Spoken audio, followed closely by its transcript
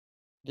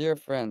Dear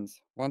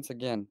friends, once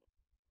again,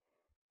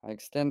 I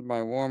extend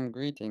my warm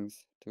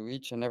greetings to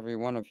each and every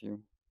one of you.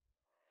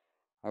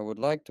 I would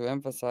like to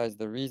emphasize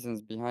the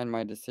reasons behind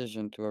my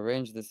decision to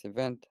arrange this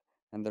event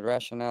and the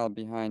rationale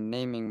behind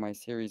naming my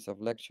series of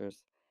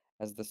lectures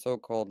as the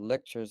so-called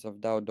Lectures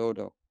of DAO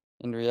DODO.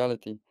 In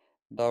reality,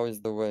 DAO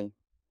is the way.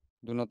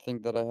 Do not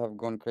think that I have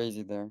gone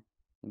crazy there.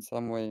 In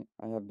some way,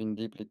 I have been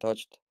deeply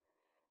touched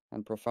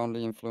and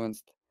profoundly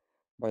influenced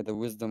by the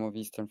wisdom of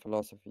Eastern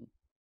philosophy.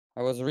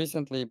 I was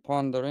recently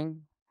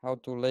pondering how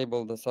to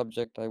label the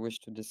subject I wish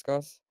to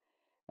discuss,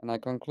 and I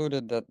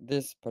concluded that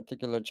this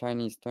particular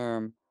Chinese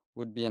term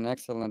would be an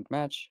excellent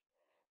match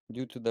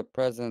due to the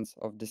presence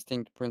of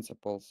distinct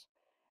principles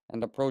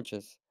and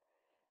approaches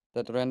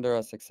that render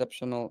us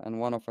exceptional and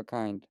one of a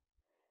kind.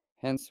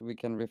 Hence, we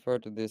can refer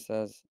to this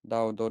as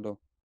DAO DODO.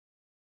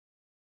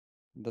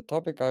 The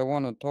topic I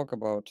want to talk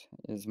about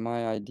is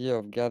my idea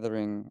of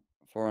gathering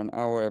for an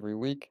hour every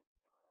week,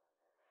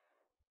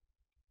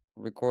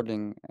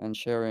 recording and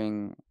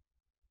sharing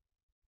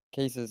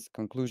cases,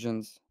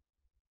 conclusions,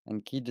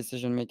 and key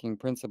decision-making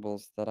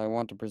principles that I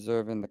want to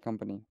preserve in the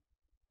company.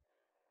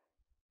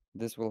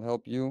 This will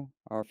help you,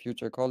 our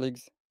future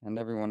colleagues, and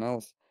everyone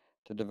else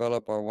to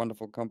develop our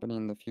wonderful company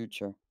in the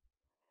future.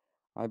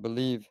 I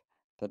believe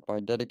that by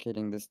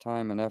dedicating this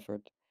time and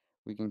effort,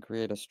 we can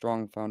create a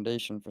strong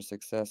foundation for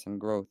success and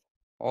growth.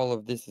 All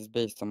of this is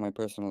based on my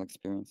personal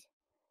experience.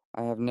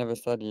 I have never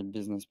studied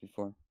business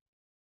before.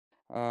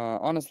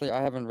 Honestly,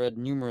 I haven't read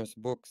numerous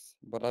books,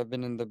 but I've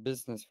been in the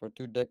business for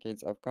 2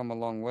 decades. I've come a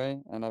long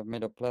way, and I've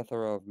made a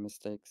plethora of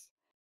mistakes.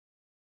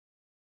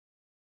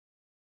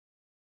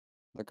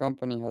 The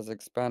company has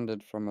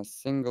expanded from a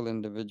single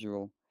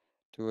individual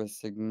to a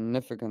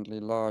significantly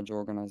large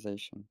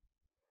organization.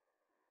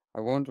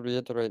 I won't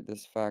reiterate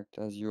this fact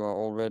as you are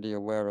already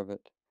aware of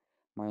it.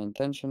 My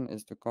intention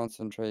is to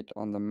concentrate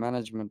on the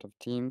management of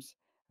teams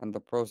and the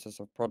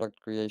process of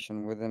product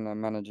creation within a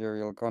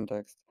managerial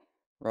context,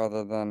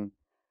 rather than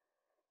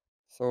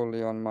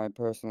solely on my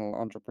personal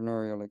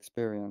entrepreneurial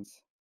experience.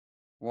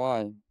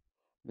 Why?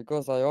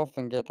 Because I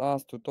often get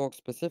asked to talk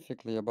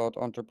specifically about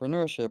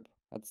entrepreneurship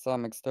at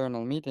some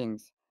external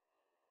meetings,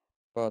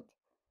 but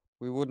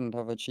we wouldn't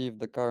have achieved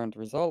the current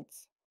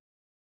results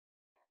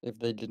if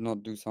they did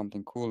not do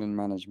something cool in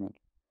management,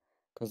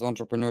 because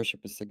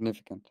entrepreneurship is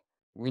significant.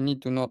 We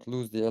need to not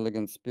lose the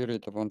elegant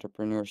spirit of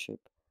entrepreneurship,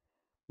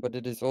 but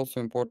it is also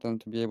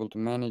important to be able to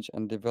manage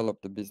and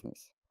develop the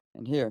business.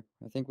 And here,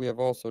 I think we have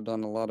also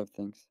done a lot of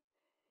things.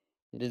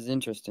 It is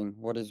interesting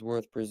what is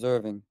worth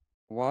preserving.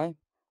 Why?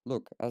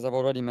 Look, as I've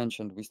already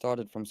mentioned, we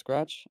started from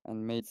scratch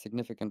and made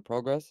significant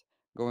progress,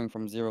 going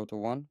from 0 to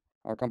 1.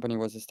 Our company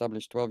was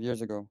established 12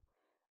 years ago.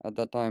 At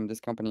that time,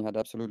 this company had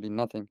absolutely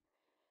nothing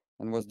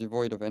and was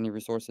devoid of any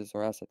resources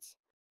or assets.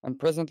 And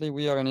presently,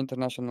 we are an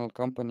international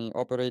company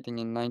operating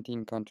in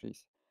 19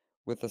 countries,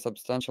 with a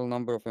substantial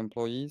number of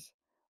employees,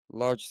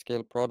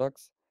 large-scale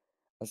products,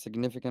 a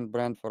significant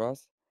brand for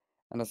us,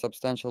 and a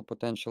substantial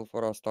potential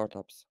for our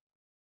startups.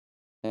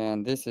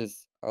 And this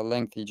is a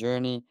lengthy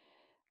journey,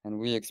 and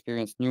we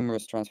experienced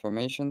numerous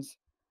transformations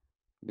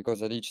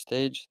because at each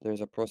stage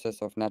there's a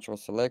process of natural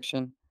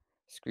selection,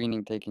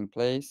 screening taking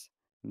place.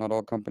 Not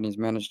all companies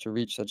manage to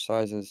reach such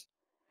sizes.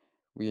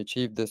 We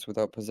achieved this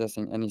without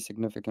possessing any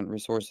significant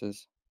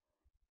resources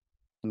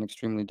in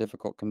extremely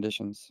difficult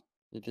conditions.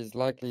 It is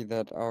likely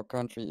that our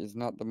country is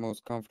not the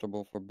most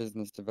comfortable for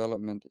business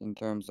development in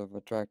terms of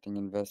attracting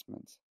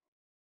investments.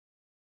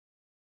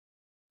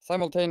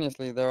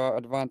 Simultaneously, there are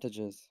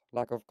advantages: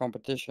 lack of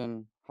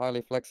competition,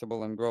 highly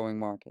flexible and growing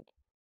market.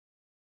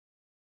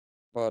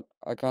 But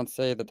I can't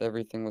say that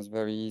everything was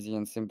very easy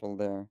and simple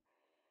there,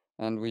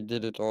 and we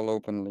did it all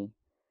openly,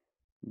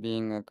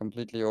 being a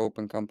completely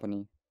open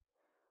company.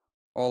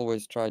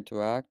 Always tried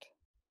to act,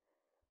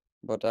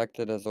 but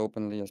acted as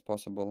openly as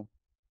possible,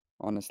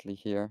 honestly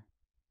here,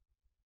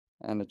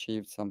 and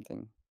achieved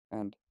something.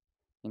 And,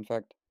 in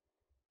fact,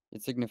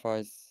 it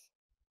signifies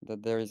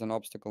that there is an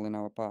obstacle in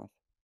our path.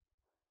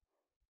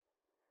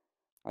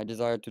 I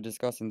desire to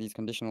discuss in these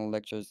conditional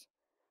lectures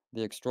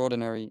the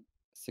extraordinary,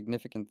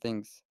 significant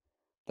things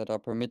that are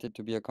permitted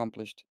to be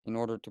accomplished in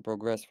order to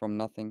progress from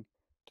nothing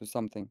to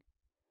something,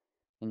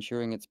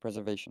 ensuring its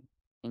preservation.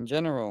 In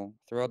general,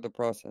 throughout the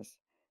process,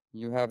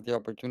 you have the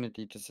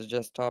opportunity to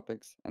suggest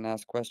topics and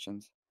ask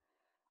questions.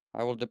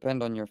 I will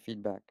depend on your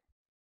feedback.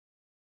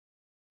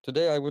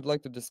 Today, I would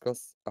like to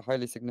discuss a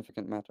highly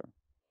significant matter.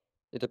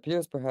 It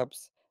appears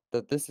perhaps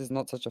that this is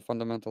not such a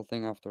fundamental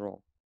thing after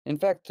all. In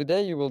fact,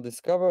 today you will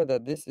discover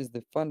that this is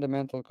the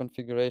fundamental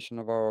configuration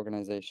of our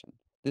organization.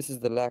 This is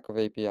the lack of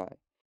API.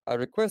 I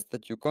request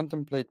that you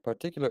contemplate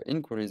particular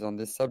inquiries on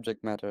this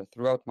subject matter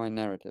throughout my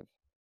narrative.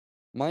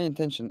 My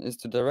intention is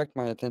to direct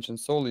my attention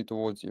solely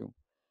towards you.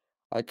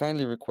 I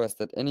kindly request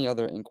that any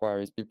other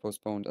inquiries be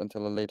postponed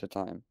until a later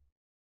time.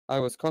 I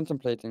was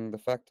contemplating the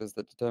factors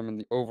that determine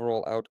the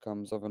overall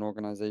outcomes of an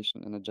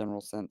organization in a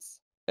general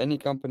sense. Any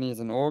company is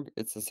an org,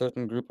 it's a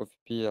certain group of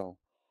PL.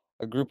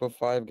 A group of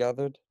 5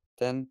 gathered,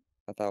 10,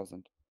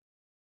 1,000.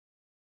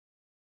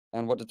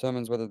 And what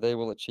determines whether they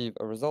will achieve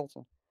a result?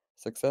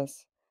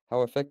 success,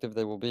 how effective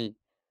they will be,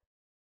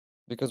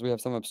 because we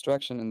have some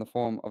abstraction in the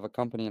form of a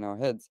company in our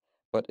heads,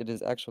 but it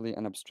is actually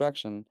an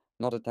abstraction,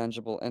 not a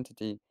tangible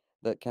entity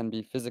that can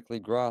be physically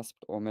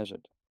grasped or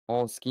measured.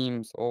 All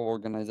schemes, all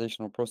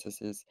organizational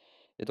processes,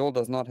 it all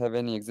does not have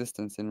any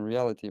existence in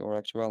reality or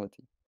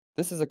actuality.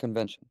 This is a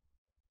convention.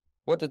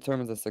 What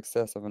determines the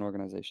success of an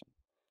organization?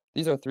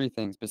 These are three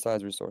things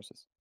besides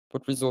resources.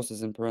 Put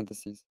resources in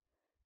parentheses.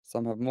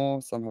 Some have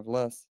more, some have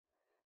less.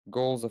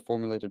 Goals are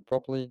formulated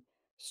properly.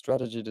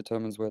 Strategy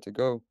determines where to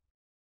go.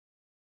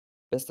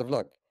 Best of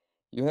luck.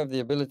 You have the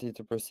ability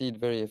to proceed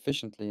very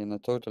efficiently in a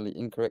totally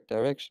incorrect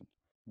direction.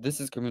 This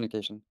is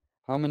communication.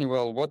 How many,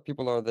 well, what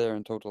people are there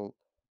in total,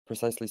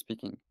 precisely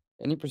speaking?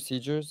 Any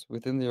procedures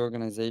within the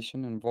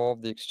organization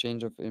involve the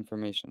exchange of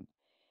information.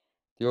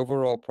 The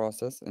overall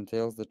process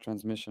entails the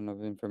transmission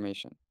of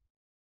information.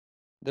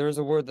 There is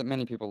a word that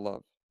many people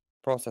love,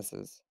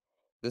 processes.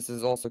 This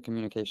is also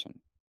communication.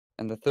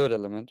 And the third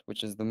element,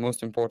 which is the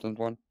most important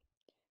one,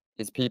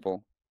 is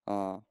people.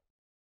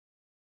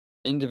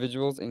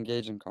 Individuals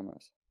engage in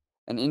commerce,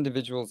 and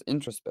individuals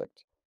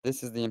introspect.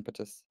 This is the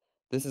impetus.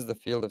 This is the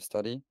field of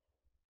study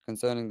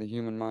concerning the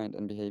human mind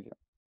and behavior.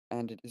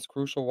 And it is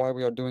crucial why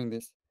we are doing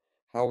this,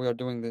 how we are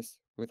doing this,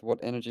 with what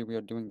energy we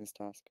are doing this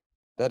task.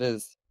 That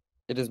is,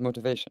 it is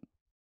motivation.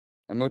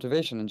 And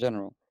motivation in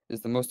general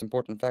is the most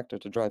important factor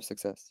to drive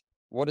success.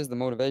 What is the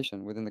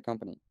motivation within the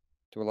company,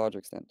 to a large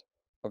extent,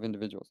 of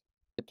individuals?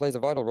 It plays a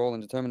vital role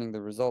in determining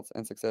the results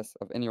and success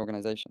of any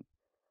organization.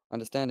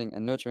 Understanding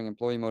and nurturing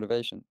employee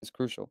motivation is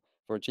crucial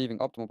for achieving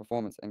optimal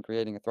performance and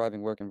creating a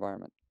thriving work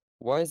environment.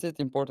 Why is it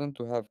important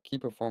to have key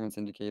performance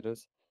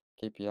indicators,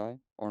 KPI,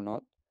 or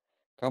not?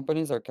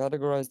 Companies are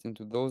categorized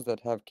into those that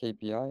have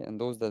KPI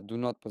and those that do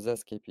not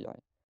possess KPI.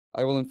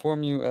 I will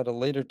inform you at a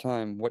later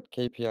time what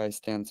KPI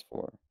stands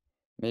for.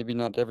 Maybe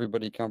not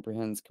everybody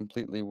comprehends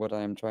completely what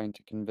I am trying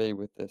to convey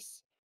with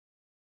this.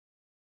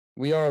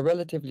 We are a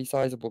relatively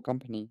sizable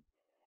company,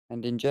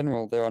 and in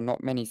general there are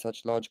not many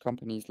such large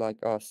companies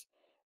like us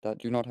that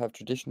do not have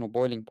traditional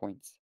boiling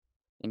points.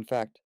 In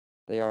fact,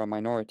 they are a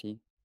minority.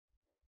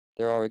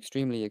 There are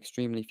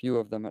extremely few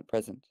of them at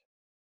present.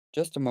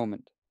 Just a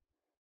moment.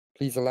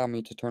 Please allow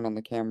me to turn on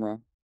the camera,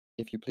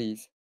 if you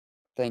please.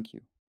 Thank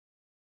you.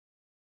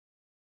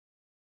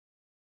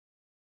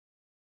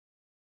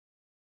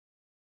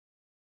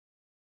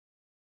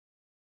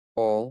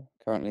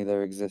 Currently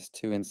there exist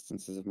two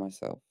instances of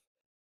myself.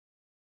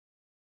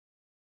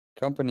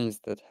 Companies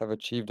that have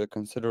achieved a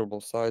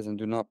considerable size and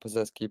do not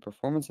possess key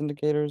performance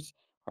indicators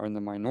are in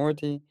the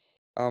minority.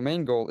 Our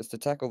main goal is to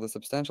tackle the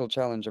substantial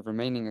challenge of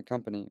remaining a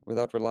company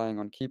without relying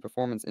on key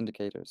performance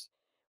indicators,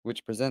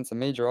 which presents a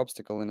major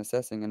obstacle in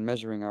assessing and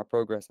measuring our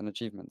progress and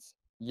achievements.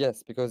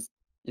 Yes, because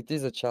it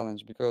is a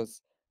challenge,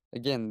 because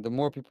again, the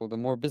more people, the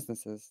more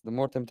businesses, the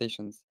more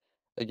temptations.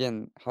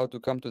 Again, how to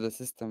come to the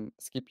system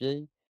skip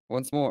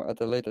once more, at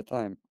a later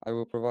time, I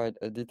will provide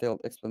a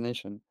detailed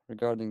explanation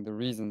regarding the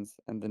reasons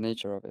and the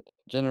nature of it.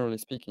 Generally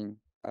speaking,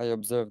 I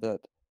observe that,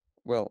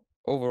 well,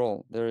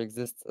 overall, there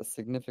exists a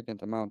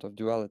significant amount of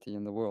duality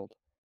in the world.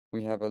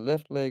 We have a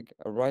left leg,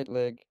 a right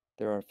leg,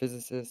 there are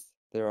physicists,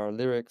 there are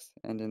lyrics,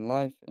 and in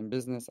life, in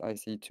business, I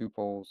see two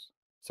poles.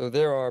 So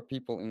there are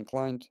people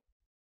inclined,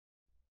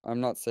 I'm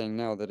not saying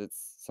now that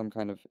it's some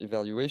kind of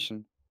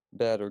evaluation,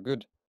 bad or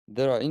good.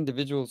 There are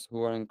individuals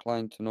who are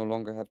inclined to no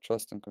longer have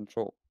trust and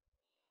control.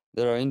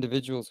 There are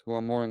individuals who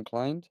are more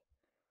inclined,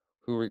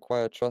 who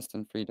require trust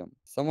and freedom.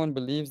 Someone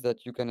believes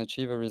that you can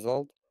achieve a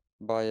result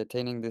by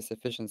attaining this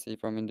efficiency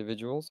from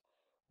individuals,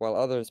 while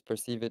others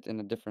perceive it in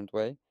a different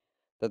way,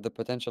 that the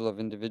potential of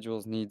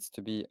individuals needs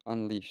to be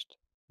unleashed.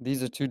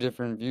 These are two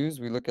different views.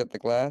 We look at the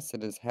glass,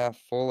 it is half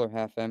full or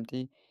half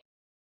empty.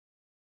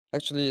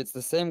 Actually, it's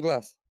the same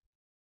glass.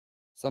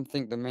 Some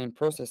think the main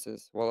process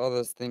is, while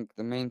others think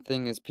the main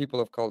thing is people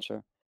of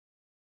culture.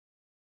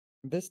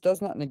 This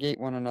does not negate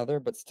one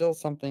another, but still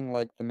something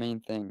like the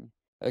main thing.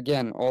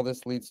 Again, all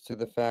this leads to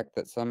the fact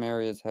that some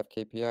areas have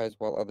KPIs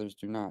while others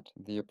do not.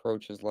 The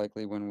approach is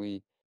likely when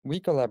we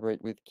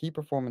collaborate with key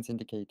performance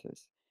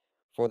indicators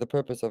for the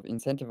purpose of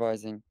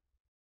incentivizing,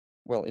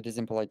 well, it is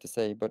impolite to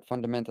say, but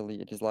fundamentally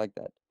it is like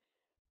that,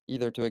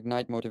 either to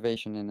ignite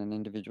motivation in an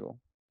individual.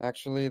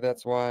 Actually,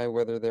 that's why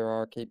whether there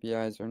are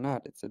KPIs or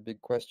not, it's a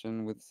big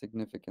question with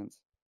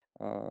significance.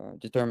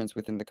 Determines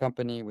within the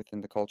company,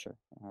 within the culture,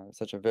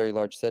 such a very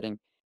large setting.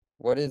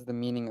 What is the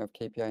meaning of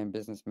KPI in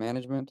business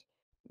management?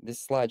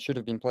 This slide should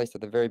have been placed at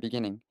the very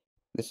beginning.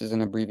 This is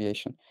an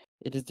abbreviation.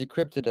 It is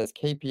decrypted as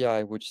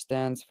KPI, which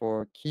stands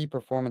for Key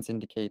Performance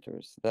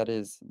Indicators. That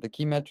is, the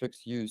key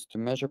metrics used to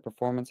measure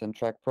performance and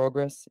track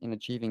progress in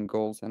achieving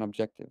goals and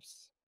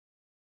objectives.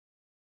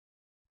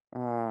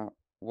 Uh,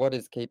 what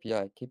is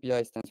KPI?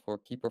 KPI stands for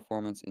Key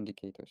Performance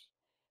Indicators.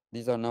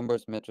 These are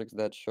numbers, metrics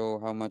that show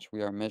how much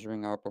we are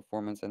measuring our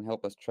performance and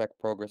help us track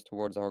progress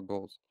towards our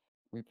goals.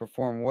 We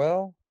perform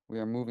well, we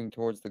are moving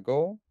towards the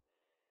goal,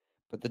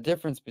 but the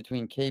difference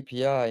between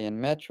KPI and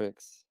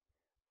metrics,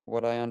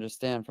 what I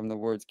understand from the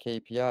words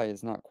KPI,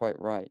 is not quite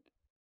right.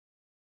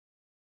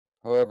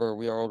 However,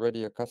 we are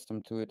already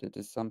accustomed to it. It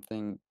is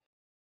something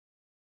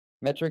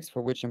metrics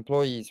for which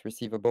employees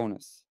receive a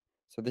bonus.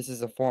 So this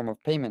is a form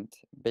of payment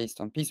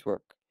based on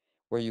piecework,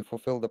 where you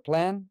fulfill the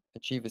plan,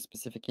 achieve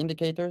specific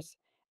indicators,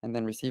 and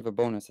then receive a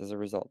bonus as a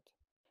result.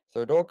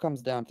 So it all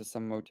comes down to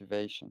some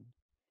motivation.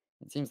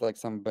 It seems like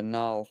some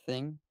banal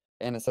thing,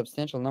 and a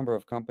substantial number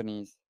of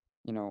companies,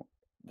 you know,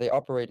 they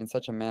operate in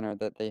such a manner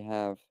that they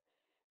have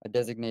a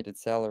designated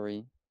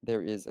salary.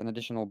 There is an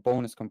additional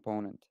bonus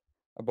component,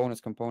 a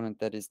bonus component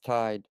that is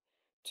tied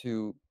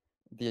to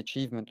the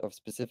achievement of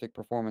specific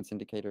performance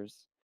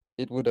indicators.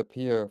 It would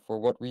appear, for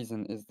what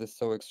reason is this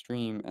so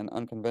extreme and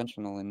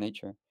unconventional in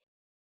nature?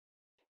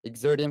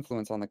 Exert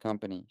influence on the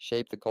company,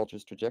 shape the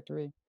culture's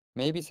trajectory?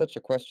 Maybe such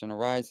a question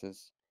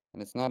arises,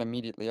 and it's not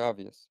immediately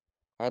obvious.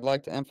 I'd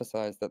like to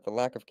emphasize that the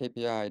lack of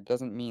KPI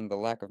doesn't mean the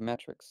lack of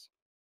metrics.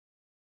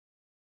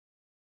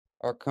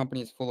 Our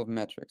company is full of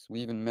metrics.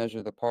 We even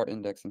measure the part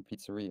index in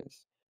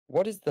pizzerias.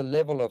 What is the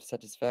level of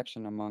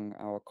satisfaction among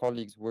our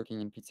colleagues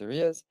working in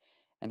pizzerias,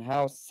 and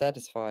how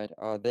satisfied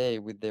are they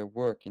with their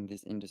work in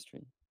this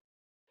industry?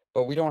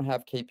 But we don't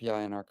have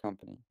KPI in our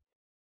company.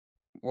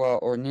 Well,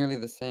 or nearly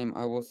the same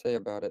I will say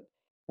about it.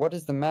 What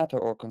is the matter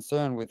or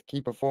concern with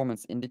key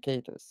performance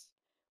indicators,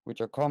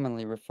 which are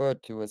commonly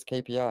referred to as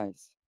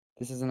KPIs?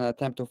 This is an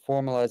attempt to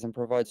formalize and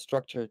provide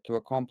structure to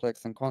a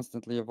complex and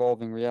constantly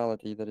evolving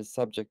reality that is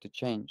subject to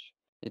change.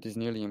 It is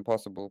nearly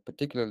impossible,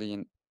 particularly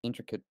in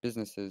intricate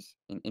businesses,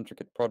 in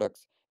intricate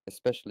products,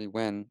 especially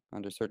when,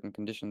 under certain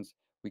conditions,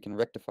 we can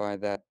rectify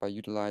that by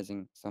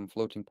utilizing some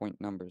floating point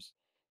numbers,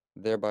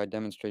 thereby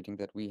demonstrating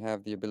that we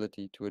have the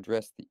ability to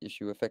address the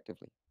issue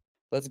effectively.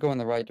 Let's go in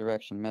the right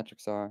direction,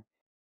 metrics are.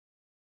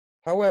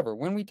 However,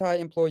 when we tie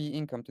employee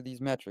income to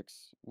these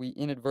metrics, we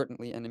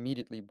inadvertently and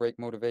immediately break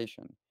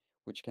motivation,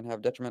 which can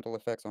have detrimental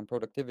effects on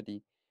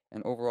productivity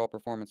and overall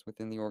performance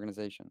within the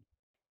organization.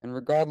 And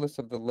regardless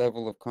of the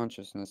level of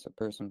consciousness a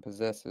person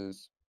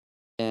possesses,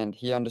 and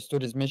he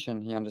understood his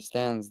mission, he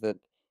understands that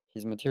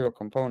his material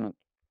component,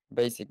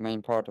 basic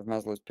main part of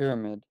Maslow's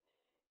pyramid,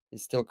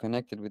 is still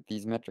connected with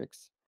these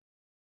metrics.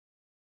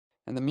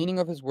 And the meaning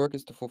of his work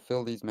is to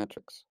fulfill these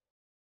metrics.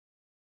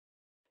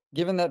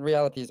 Given that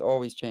reality is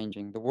always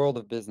changing, the world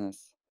of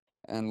business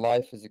and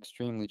life is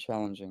extremely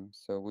challenging,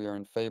 so we are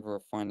in favor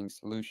of finding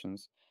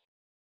solutions.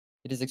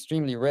 It is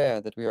extremely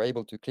rare that we are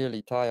able to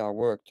clearly tie our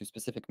work to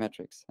specific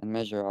metrics and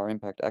measure our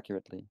impact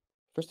accurately.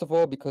 First of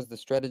all, because the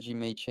strategy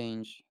may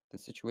change, the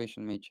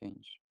situation may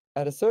change.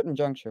 At a certain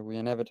juncture, we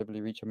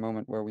inevitably reach a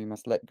moment where we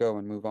must let go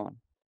and move on.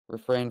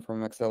 Refrain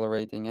from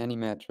accelerating any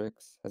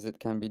metrics, as it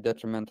can be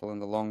detrimental in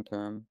the long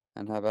term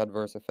and have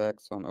adverse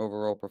effects on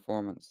overall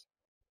performance.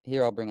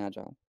 Here I'll bring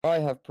Agile. I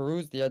have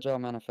perused the Agile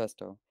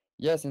Manifesto.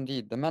 Yes,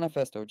 indeed, the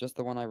manifesto, just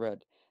the one I read.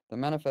 The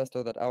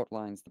manifesto that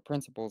outlines the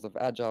principles of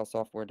Agile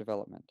software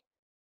development.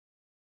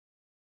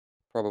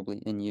 Probably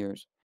in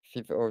years.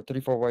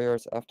 3-4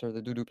 years after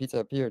the Dodo Pizza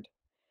appeared.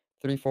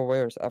 3-4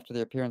 years after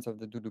the appearance of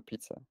the Dodo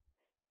Pizza.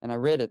 And I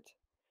read it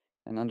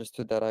and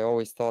understood that I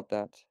always thought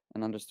that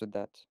and understood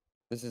that.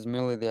 This is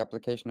merely the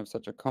application of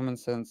such a common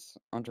sense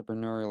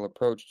entrepreneurial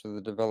approach to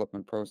the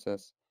development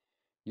process,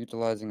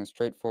 utilizing a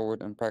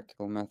straightforward and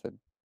practical method.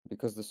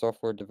 Because the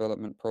software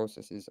development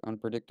process is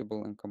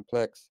unpredictable and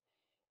complex,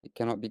 it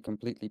cannot be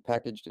completely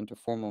packaged into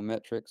formal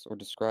metrics or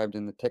described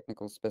in the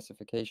technical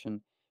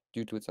specification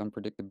due to its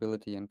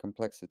unpredictability and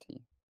complexity.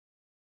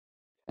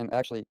 And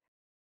actually,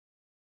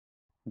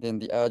 then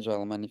the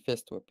Agile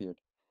Manifesto appeared.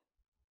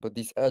 But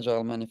this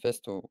Agile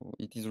Manifesto,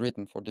 it is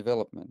written for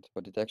development,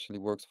 but it actually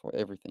works for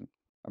everything.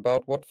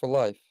 About what for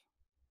life?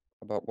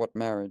 About what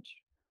marriage,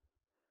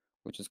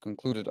 which is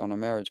concluded on a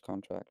marriage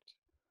contract,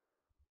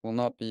 will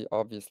not be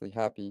obviously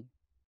happy,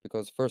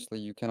 because firstly,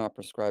 you cannot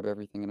prescribe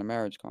everything in a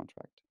marriage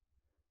contract.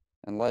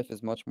 And life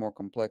is much more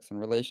complex in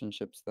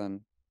relationships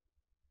than,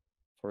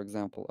 for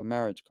example, a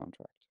marriage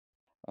contract.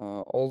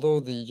 Although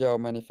the Yao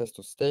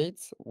Manifesto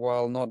states,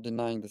 while not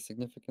denying the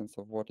significance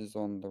of what is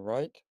on the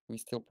right, we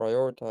still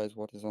prioritize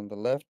what is on the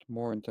left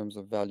more in terms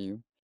of value.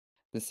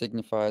 This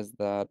signifies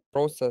that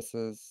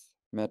processes,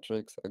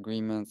 metrics,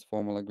 agreements,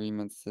 formal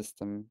agreements,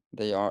 system,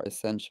 they are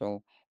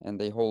essential and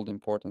they hold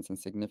importance and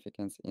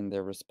significance in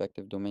their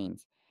respective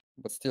domains.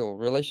 But still,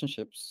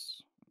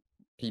 relationships,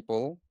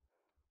 people,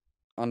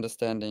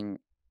 understanding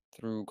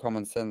through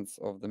common sense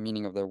of the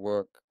meaning of their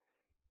work,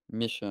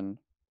 mission,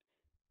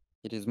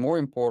 it is more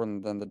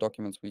important than the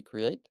documents we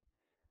create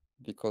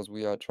because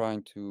we are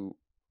trying to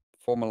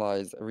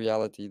formalize a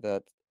reality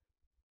that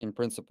in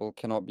principle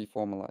cannot be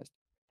formalized.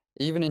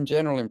 Even in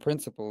general, in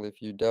principle,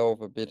 if you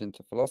delve a bit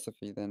into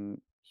philosophy, then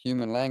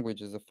human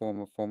language is a form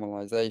of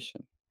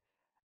formalization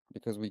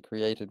because we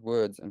created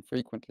words and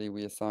frequently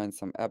we assign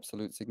some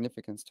absolute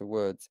significance to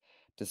words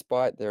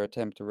despite their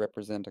attempt to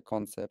represent a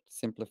concept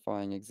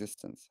simplifying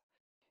existence.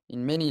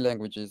 In many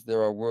languages,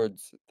 there are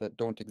words that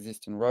don't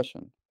exist in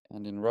Russian,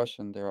 and in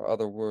Russian, there are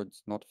other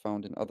words not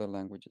found in other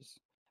languages.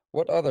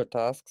 What other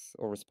tasks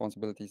or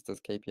responsibilities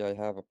does KPI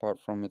have apart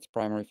from its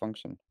primary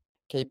function?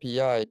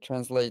 KPI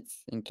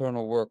translates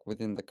internal work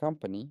within the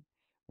company,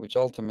 which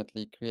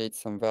ultimately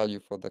creates some value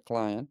for the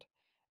client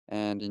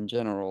and in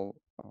general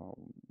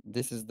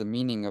This is the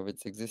meaning of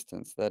its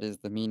existence. That is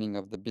the meaning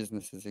of the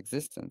business's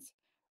existence,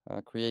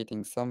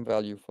 creating some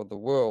value for the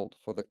world,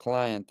 for the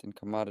client in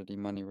commodity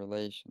money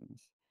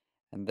relations.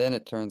 And then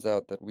it turns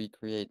out that we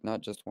create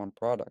not just one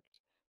product,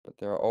 but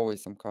there are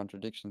always some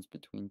contradictions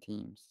between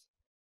teams.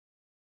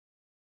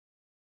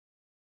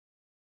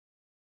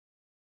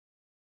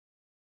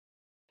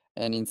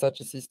 And in such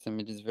a system,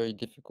 it is very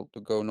difficult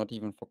to go not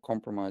even for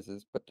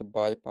compromises, but to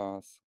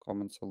bypass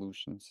common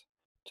solutions,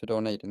 to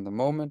donate in the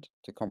moment,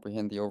 to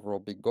comprehend the overall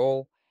big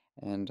goal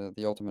and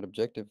the ultimate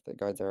objective that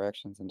guides our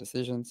actions and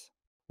decisions.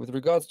 With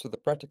regards to the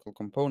practical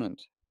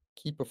component,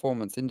 key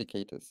performance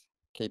indicators,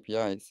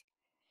 KPIs,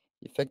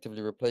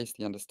 effectively replace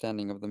the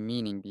understanding of the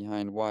meaning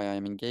behind why I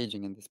am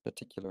engaging in this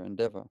particular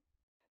endeavor.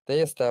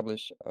 They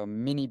establish a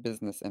mini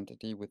business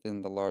entity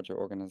within the larger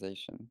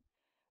organization,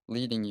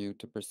 leading you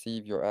to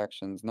perceive your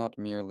actions not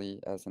merely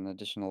as an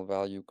additional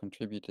value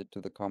contributed to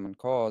the common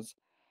cause,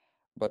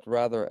 but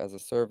rather as a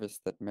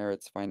service that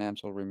merits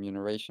financial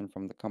remuneration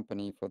from the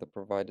company for the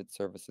provided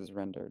services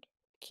rendered.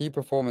 Key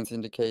performance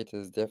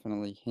indicators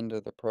definitely hinder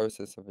the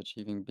process of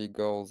achieving big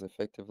goals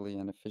effectively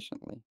and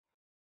efficiently.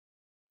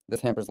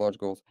 This hampers large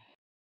goals.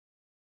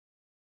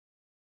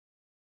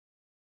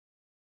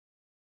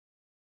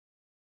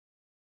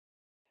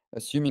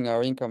 Assuming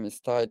our income is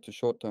tied to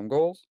short-term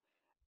goals,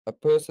 a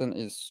person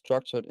is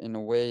structured in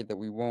a way that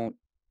we won't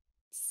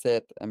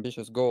set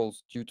ambitious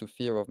goals due to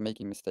fear of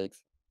making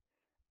mistakes.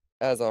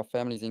 As our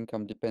family's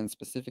income depends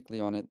specifically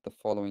on it the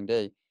following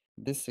day,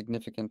 this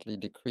significantly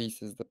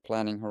decreases the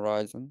planning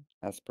horizon,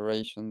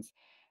 aspirations,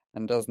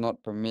 and does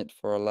not permit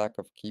for a lack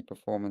of key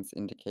performance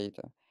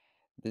indicator.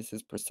 This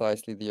is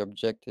precisely the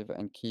objective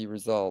and key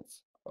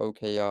results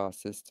OKR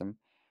system,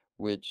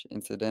 which,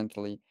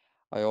 incidentally,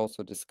 I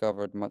also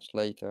discovered much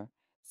later,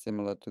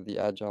 similar to the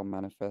Agile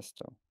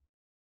Manifesto.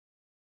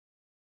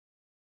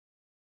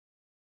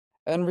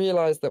 And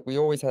realized that we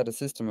always had a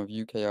system of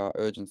UKR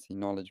urgency,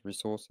 knowledge,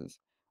 resources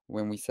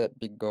when we set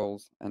big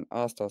goals and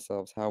asked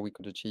ourselves how we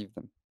could achieve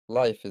them.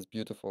 Life is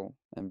beautiful,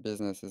 and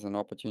business is an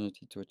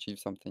opportunity to achieve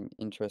something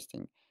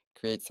interesting,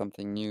 create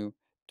something new,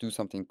 do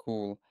something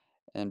cool,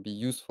 and be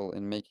useful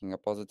in making a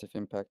positive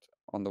impact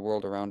on the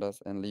world around us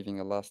and leaving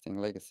a lasting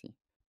legacy.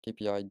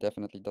 KPI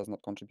definitely does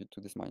not contribute to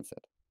this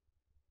mindset.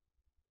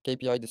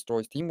 KPI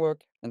destroys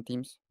teamwork and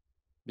teams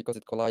because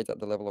it collides at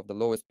the level of the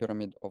lowest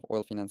pyramid of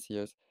oil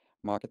financiers,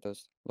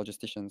 marketers,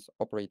 logisticians,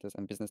 operators,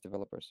 and business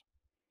developers.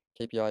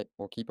 KPI,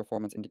 or key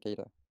performance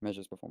indicator,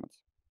 measures performance.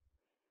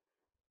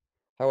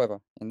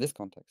 However, in this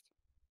context,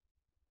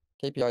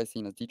 KPI is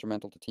seen as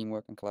detrimental to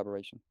teamwork and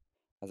collaboration,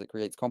 as it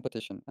creates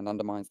competition and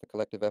undermines the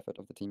collective effort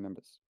of the team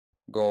members.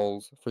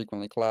 Goals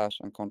frequently clash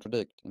and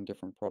contradict in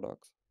different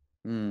products.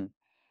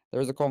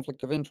 There is a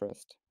conflict of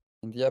interest.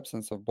 In the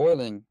absence of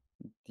boiling,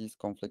 this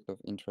conflict of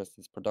interest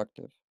is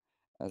productive,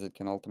 as it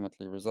can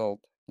ultimately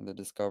result in the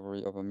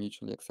discovery of a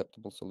mutually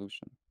acceptable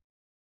solution.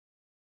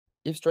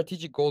 If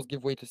strategic goals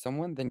give way to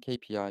someone, then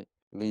KPI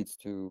leads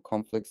to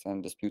conflicts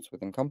and disputes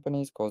within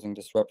companies, causing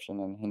disruption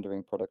and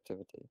hindering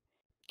productivity.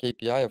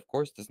 KPI, of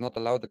course, does not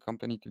allow the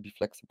company to be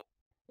flexible.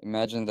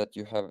 Imagine that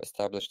you have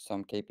established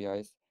some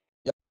KPIs.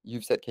 Yep,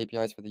 you've set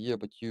KPIs for the year,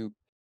 but you're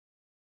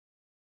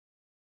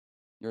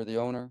the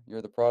owner,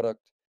 you're the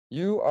product.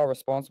 You are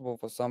responsible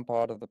for some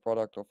part of the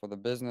product or for the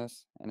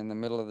business, and in the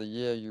middle of the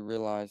year, you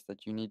realize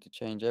that you need to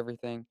change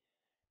everything,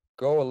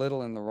 go a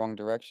little in the wrong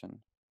direction.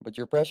 But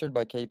you're pressured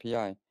by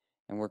KPI,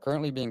 and we're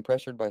currently being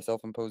pressured by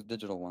self-imposed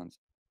digital ones.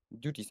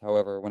 Duties,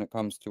 however, when it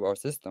comes to our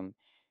system,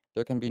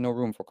 there can be no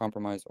room for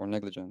compromise or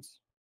negligence.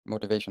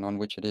 Motivation on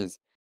which it is.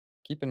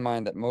 Keep in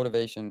mind that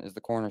motivation is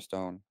the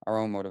cornerstone, our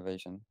own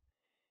motivation.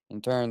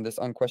 In turn, this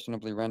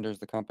unquestionably renders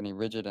the company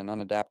rigid and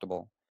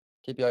unadaptable.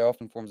 KPI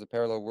often forms a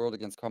parallel world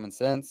against common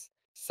sense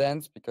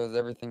because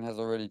everything has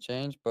already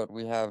changed, but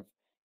we have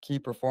key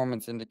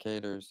performance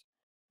indicators.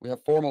 We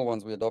have formal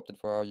ones we adopted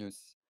for our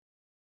use,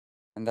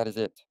 and that is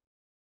it.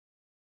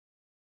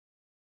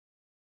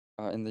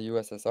 In the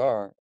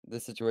USSR,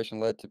 this situation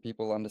led to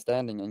people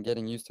understanding and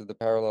getting used to the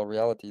parallel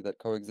reality that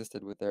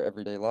coexisted with their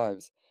everyday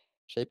lives,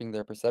 shaping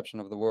their perception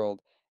of the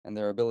world and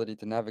their ability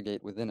to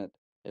navigate within it.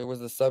 It was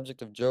the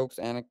subject of jokes,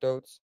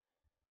 anecdotes.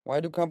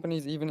 Why do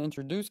companies even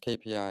introduce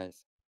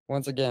KPIs?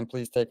 Once again,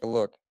 please take a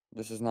look.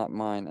 This is not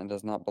mine and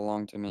does not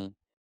belong to me.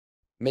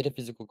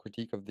 Metaphysical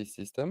critique of this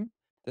system.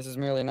 This is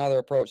merely another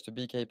approach to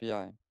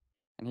BKPI,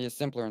 and he is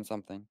simpler in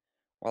something,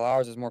 while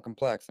ours is more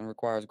complex and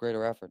requires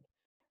greater effort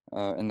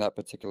in that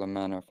particular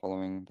manner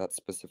following that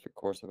specific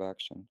course of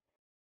action.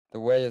 The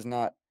way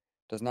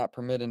does not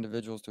permit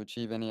individuals to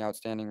achieve any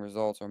outstanding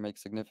results or make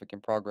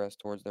significant progress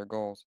towards their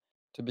goals.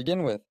 To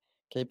begin with,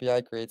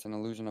 KPI creates an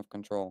illusion of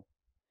control.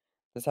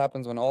 This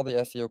happens when all the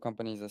SEO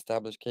companies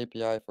establish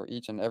KPI for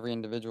each and every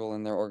individual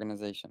in their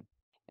organization,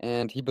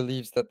 and he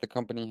believes that the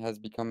company has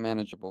become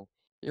manageable,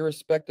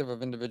 irrespective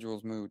of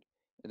individual's mood.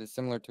 It is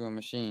similar to a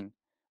machine,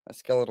 a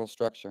skeletal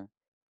structure,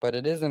 but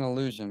it is an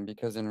illusion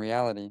because in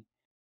reality,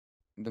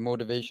 the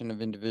motivation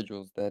of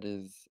individuals, that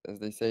is, as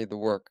they say, the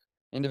work.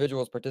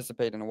 Individuals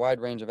participate in a wide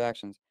range of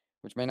actions,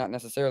 which may not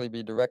necessarily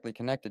be directly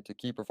connected to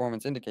key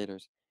performance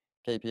indicators,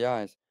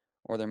 KPIs,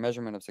 or their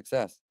measurement of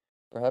success.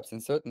 Perhaps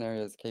in certain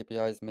areas,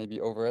 KPIs may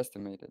be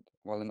overestimated,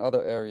 while in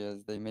other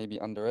areas, they may be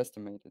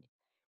underestimated.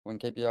 When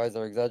KPIs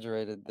are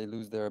exaggerated, they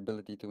lose their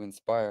ability to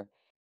inspire.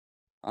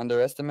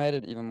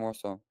 Underestimated, even more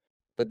so.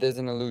 But there's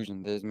an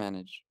illusion, there's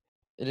managed.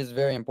 It is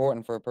very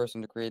important for a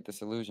person to create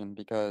this illusion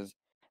because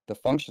the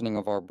functioning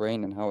of our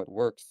brain and how it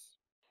works,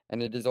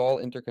 and it is all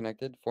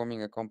interconnected,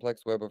 forming a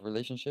complex web of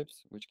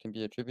relationships which can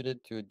be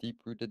attributed to a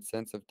deep-rooted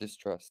sense of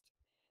distrust.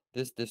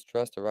 This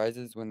distrust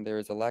arises when there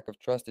is a lack of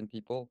trust in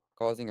people,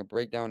 causing a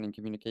breakdown in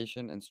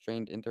communication and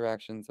strained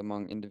interactions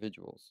among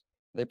individuals.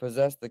 They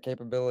possess the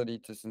capability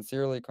to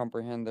sincerely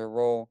comprehend their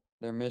role,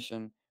 their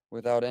mission,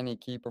 without any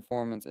key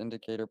performance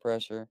indicator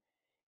pressure,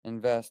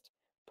 invest,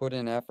 put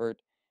in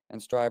effort,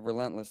 and strive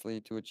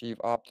relentlessly to achieve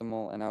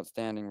optimal and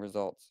outstanding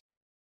results.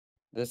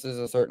 This is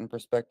a certain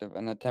perspective,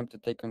 an attempt to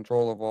take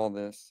control of all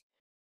this.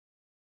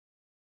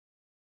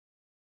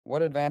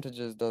 What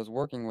advantages does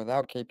working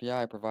without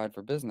KPI provide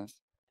for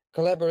business?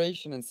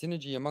 Collaboration and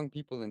synergy among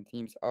people and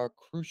teams are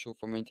crucial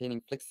for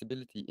maintaining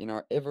flexibility in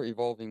our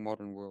ever-evolving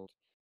modern world.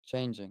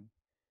 Changing.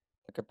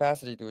 The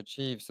capacity to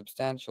achieve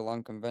substantial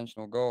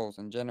unconventional goals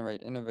and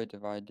generate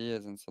innovative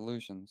ideas and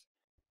solutions.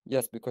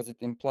 Yes, because it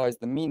implies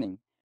the meaning,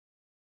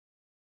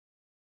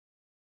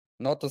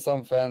 not to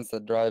some fans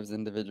that drives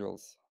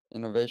individuals.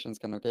 Innovations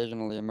can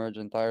occasionally emerge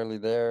entirely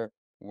there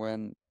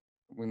when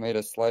we made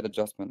a slight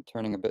adjustment,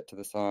 turning a bit to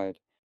the side.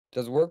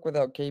 Does work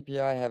without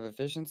KPI have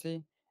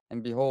efficiency?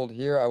 And behold,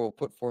 here I will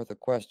put forth a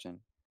question.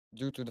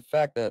 Due to the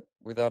fact that,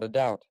 without a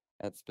doubt,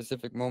 at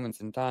specific moments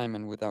in time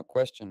and without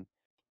question,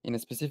 in a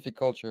specific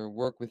culture,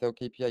 work without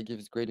KPI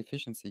gives great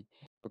efficiency.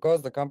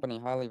 Because the company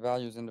highly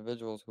values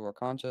individuals who are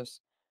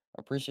conscious,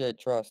 appreciate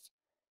trust,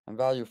 and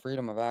value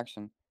freedom of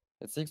action,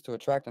 it seeks to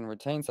attract and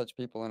retain such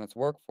people in its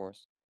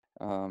workforce.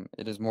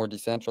 It is more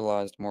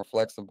decentralized, more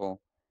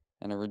flexible,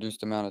 and a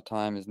reduced amount of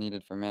time is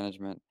needed for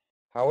management.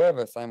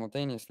 However,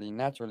 simultaneously,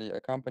 naturally, a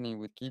company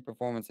with key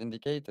performance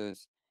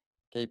indicators,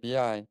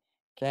 KPI,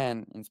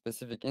 can, in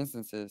specific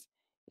instances,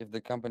 if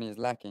the company is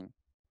lacking.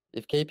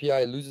 If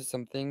KPI loses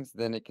some things,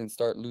 then it can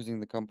start losing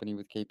the company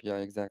with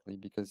KPI exactly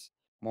because,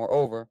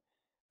 moreover,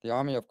 the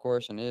army of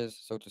coercion is,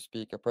 so to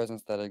speak, a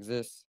presence that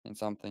exists in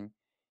something,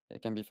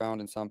 it can be found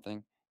in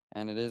something,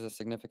 and it is a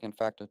significant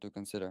factor to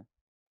consider.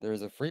 There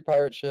is a free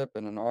pirate ship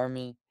and an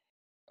army.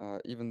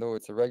 Even though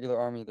it's a regular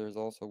army, there's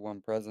also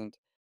one present.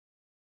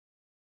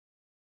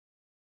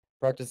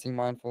 Practicing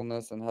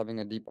mindfulness and having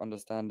a deep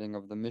understanding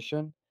of the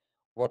mission.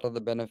 What are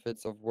the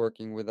benefits of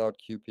working without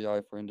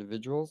QPI for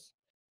individuals?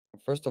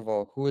 First of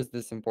all, who is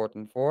this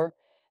important for?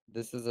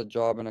 This is a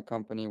job in a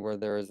company where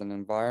there is an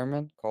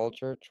environment,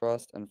 culture,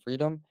 trust, and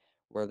freedom,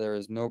 where there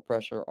is no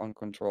pressure on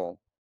control.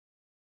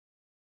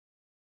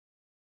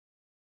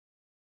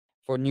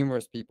 For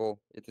numerous people,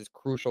 it is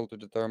crucial to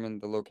determine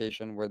the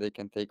location where they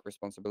can take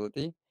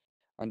responsibility.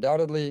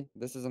 Undoubtedly,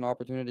 this is an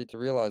opportunity to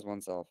realize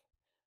oneself.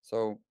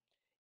 So,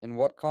 in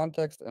what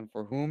context and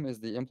for whom is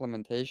the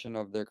implementation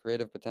of their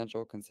creative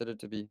potential considered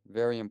to be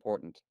very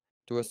important?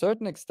 To a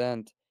certain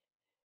extent,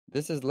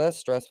 this is less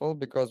stressful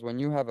because when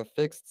you have a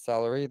fixed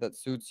salary that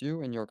suits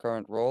you in your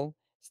current role,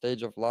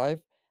 stage of life,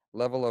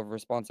 level of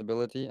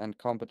responsibility, and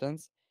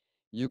competence,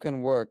 you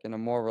can work in a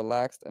more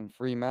relaxed and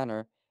free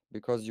manner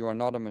because you are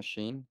not a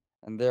machine,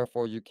 and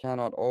therefore you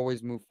cannot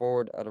always move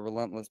forward at a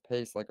relentless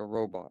pace like a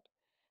robot,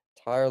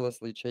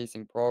 tirelessly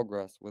chasing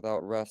progress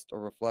without rest or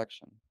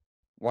reflection.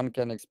 One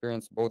can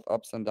experience both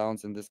ups and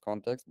downs in this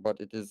context, but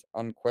it is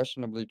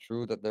unquestionably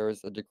true that there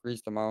is a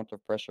decreased amount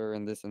of pressure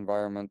in this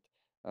environment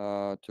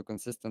to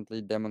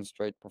consistently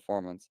demonstrate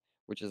performance,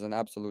 which is an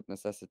absolute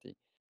necessity.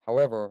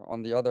 However,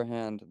 on the other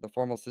hand, the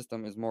formal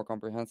system is more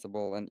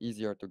comprehensible and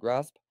easier to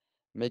grasp,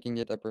 making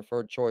it a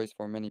preferred choice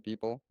for many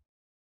people.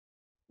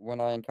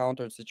 When I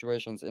encountered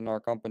situations in our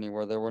company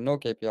where there were no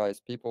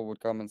KPIs, people would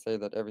come and say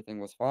that everything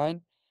was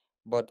fine.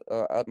 But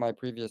at my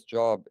previous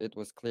job, it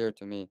was clear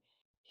to me.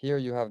 Here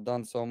you have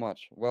done so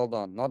much. Well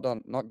done,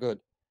 not good.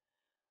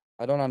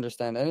 I don't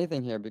understand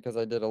anything here because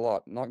I did a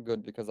lot. Not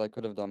good because I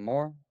could have done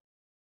more.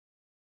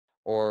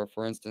 Or,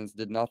 for instance,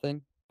 did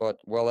nothing, but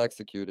well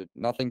executed.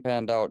 Nothing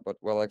panned out, but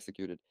well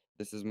executed.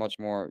 This is much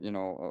more,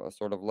 a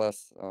sort of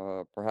less,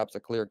 perhaps a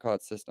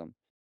clear-cut system.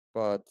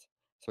 But,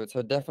 so it's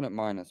her definite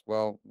minus.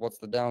 Well, what's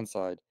the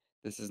downside?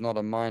 This is not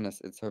a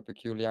minus, it's her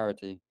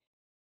peculiarity.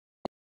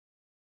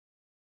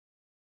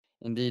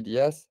 Indeed,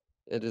 yes,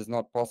 it is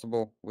not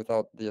possible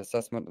without the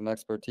assessment and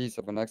expertise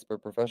of an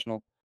expert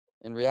professional.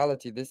 In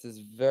reality, this is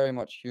very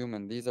much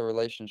human. These are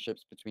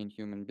relationships between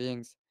human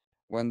beings.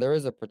 When there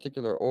is a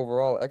particular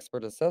overall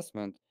expert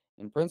assessment,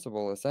 in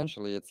principle,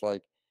 essentially, it's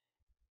like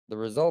the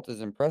result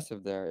is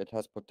impressive there. It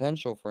has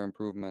potential for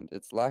improvement.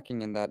 It's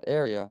lacking in that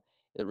area.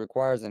 It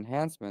requires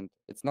enhancement.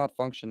 It's not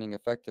functioning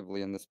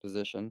effectively in this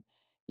position.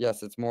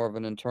 Yes, it's more of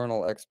an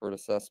internal expert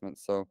assessment.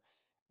 So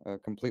a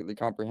completely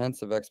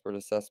comprehensive expert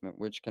assessment,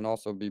 which can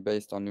also be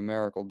based on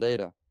numerical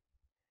data.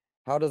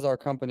 How does our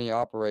company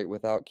operate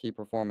without key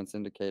performance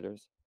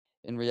indicators?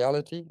 In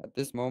reality, at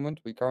this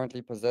moment, we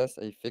currently possess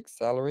a fixed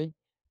salary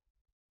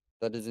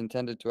that is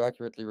intended to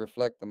accurately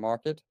reflect the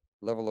market,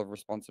 level of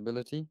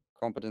responsibility,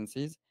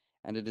 competencies,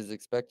 and it is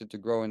expected to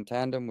grow in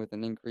tandem with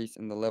an increase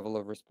in the level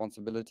of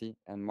responsibility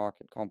and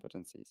market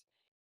competencies.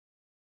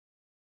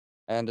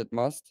 And it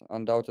must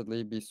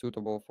undoubtedly be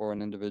suitable for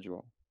an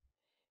individual.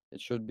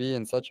 It should be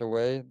in such a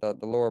way that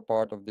the lower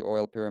part of the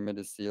oil pyramid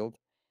is sealed,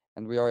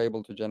 and we are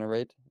able to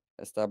generate,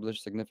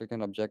 establish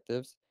significant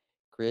objectives,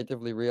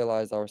 creatively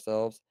realize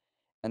ourselves,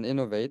 and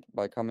innovate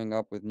by coming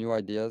up with new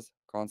ideas,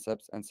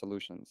 concepts, and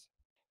solutions.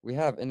 We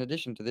have, in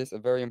addition to this, a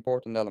very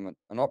important element,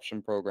 an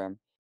option program.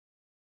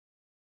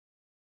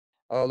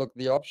 Look,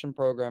 the option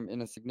program,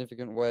 in a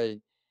significant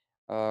way,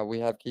 we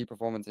have key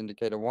performance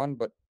indicator one,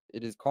 but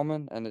it is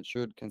common and it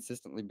should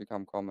consistently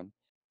become common.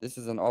 This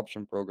is an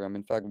option program.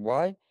 In fact,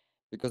 why?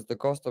 Because the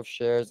cost of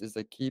shares is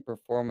a key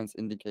performance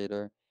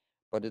indicator,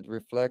 but it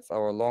reflects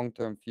our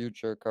long-term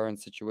future,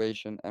 current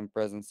situation, and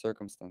present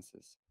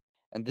circumstances.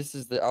 And this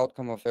is the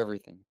outcome of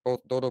everything,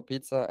 both Dodo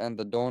Pizza and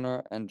the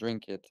donor and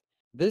drink it.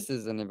 This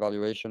is an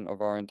evaluation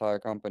of our entire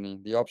company.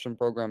 The option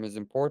program is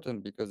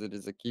important because it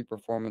is a key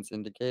performance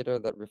indicator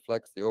that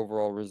reflects the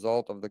overall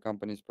result of the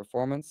company's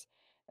performance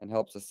and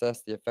helps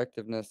assess the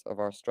effectiveness of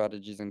our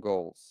strategies and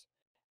goals.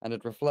 And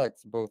it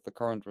reflects both the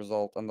current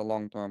result and the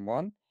long-term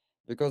one,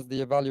 because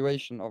the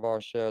evaluation of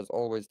our shares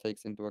always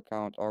takes into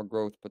account our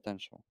growth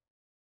potential.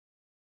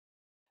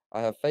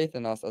 I have faith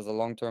in us as a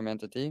long-term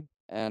entity,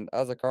 and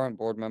as a current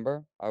board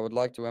member, I would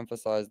like to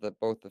emphasize that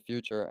both the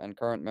future and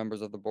current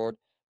members of the board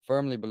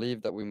firmly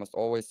believe that we must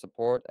always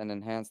support and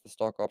enhance the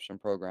stock option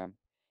program.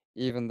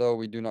 Even though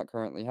we do not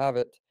currently have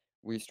it,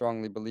 we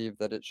strongly believe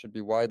that it should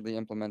be widely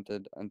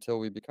implemented until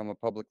we become a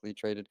publicly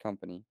traded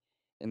company.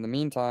 In the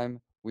meantime,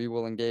 we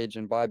will engage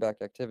in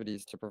buyback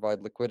activities to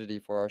provide liquidity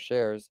for our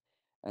shares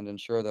and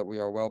ensure that we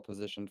are well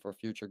positioned for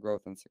future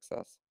growth and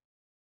success.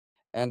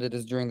 And it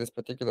is during this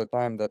particular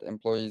time that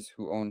employees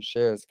who own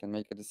shares can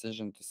make a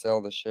decision to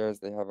sell the shares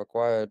they have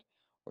acquired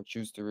or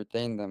choose to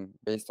retain them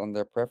based on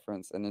their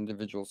preference and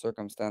individual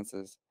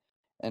circumstances.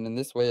 And in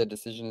this way, a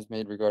decision is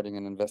made regarding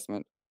an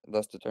investment,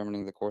 thus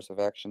determining the course of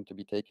action to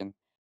be taken.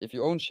 If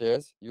you own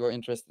shares, you are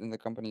interested in the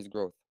company's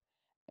growth.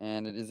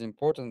 And it is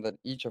important that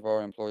each of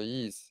our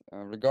employees,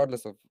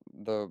 regardless of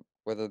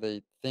whether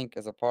they think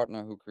as a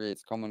partner who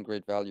creates common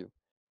great value,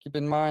 keep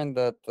in mind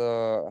that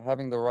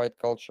having the right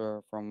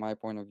culture, from my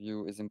point of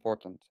view, is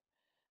important.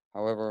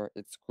 However,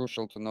 it's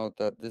crucial to note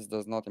that this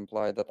does not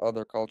imply that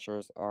other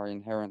cultures are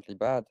inherently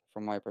bad,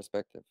 from my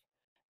perspective.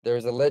 There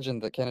is a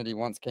legend that Kennedy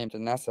once came to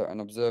NASA and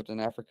observed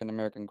an African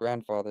American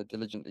grandfather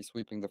diligently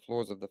sweeping the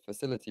floors of the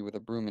facility with a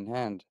broom in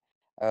hand.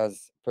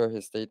 As per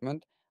his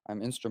statement,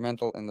 I'm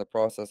instrumental in the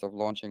process of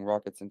launching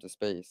rockets into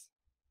space.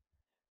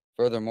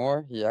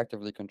 Furthermore, he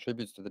actively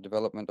contributes to the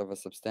development of a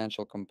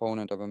substantial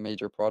component of a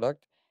major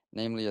product,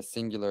 namely a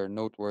singular,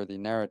 noteworthy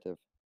narrative.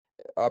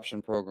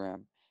 Option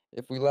program.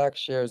 If we lack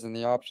shares in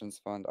the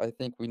options fund, I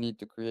think we need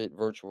to create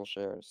virtual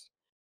shares.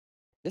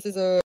 This is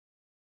a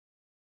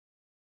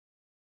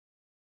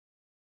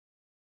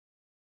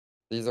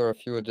These are a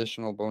few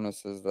additional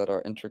bonuses that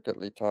are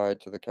intricately tied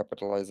to the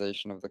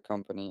capitalization of the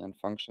company and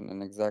function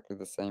in exactly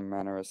the same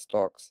manner as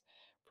stocks,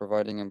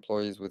 providing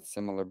employees with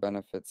similar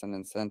benefits and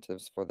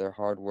incentives for their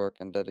hard work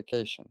and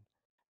dedication.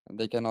 And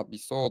they cannot be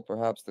sold.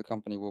 Perhaps the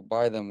company will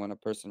buy them when a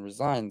person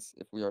resigns,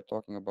 if we are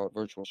talking about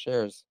virtual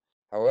shares.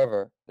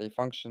 However, they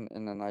function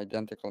in an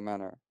identical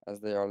manner,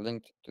 as they are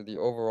linked to the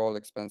overall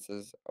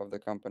expenses of the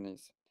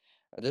companies.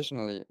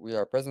 Additionally, we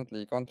are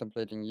presently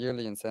contemplating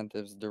yearly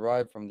incentives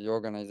derived from the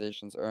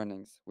organization's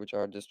earnings, which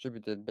are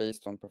distributed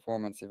based on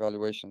performance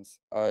evaluations,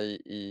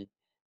 i.e.,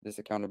 this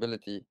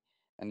accountability,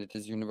 and it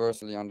is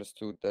universally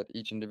understood that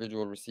each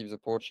individual receives a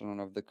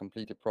portion of the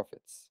completed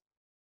profits.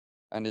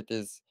 And it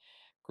is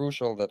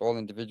crucial that all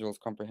individuals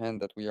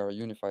comprehend that we are a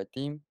unified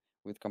team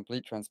with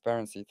complete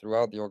transparency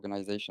throughout the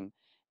organization,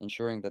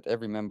 ensuring that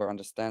every member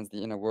understands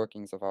the inner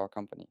workings of our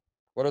company.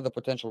 What are the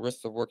potential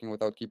risks of working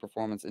without key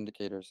performance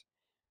indicators?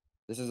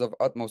 This is of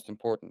utmost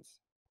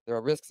importance. There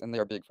are risks and they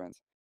are big,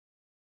 friends.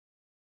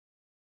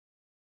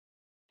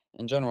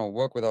 In general,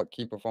 work without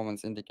key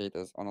performance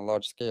indicators on a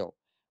large scale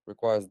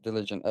requires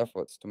diligent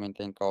efforts to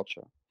maintain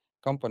culture.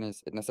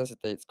 Companies, it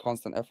necessitates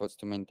constant efforts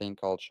to maintain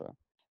culture.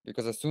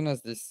 Because as soon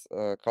as this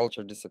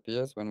culture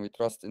disappears, when we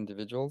trust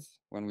individuals,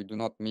 when we do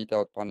not mete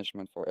out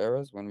punishment for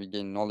errors, when we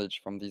gain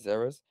knowledge from these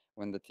errors,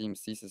 when the team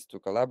ceases to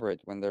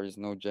collaborate, when there is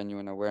no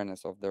genuine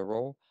awareness of their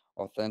role,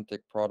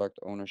 authentic product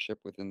ownership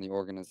within the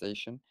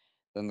organization,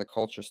 then the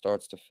culture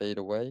starts to fade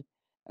away,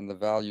 and the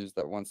values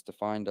that once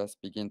defined us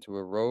begin to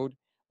erode,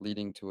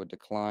 leading to a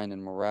decline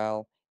in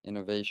morale,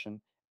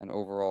 innovation, and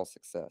overall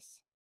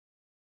success.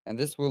 And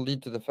this will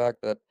lead to the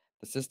fact that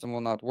the system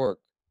will not work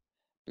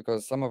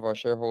because some of our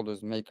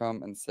shareholders may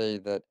come and say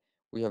that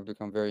we have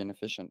become very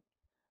inefficient.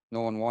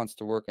 No one wants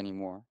to work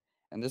anymore,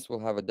 and this will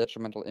have a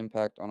detrimental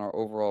impact on our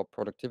overall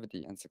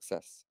productivity and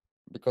success.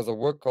 Because a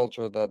work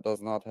culture that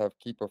does not have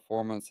key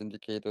performance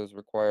indicators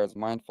requires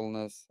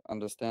mindfulness,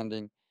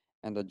 understanding,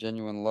 and a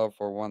genuine love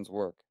for one's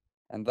work.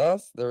 And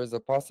thus, there is a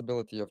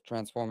possibility of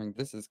transforming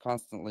this is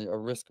constantly a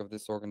risk of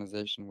this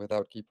organization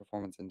without key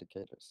performance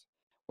indicators.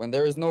 When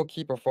there is no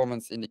key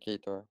performance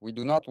indicator, we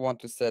do not want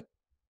to set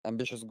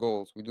ambitious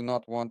goals. We do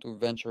not want to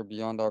venture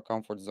beyond our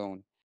comfort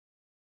zone.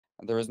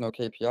 And there is no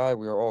KPI.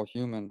 We are all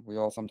human. We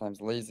are all sometimes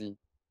lazy.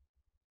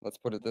 Let's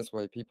put it this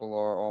way, people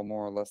are all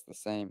more or less the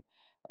same,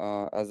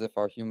 as if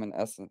our human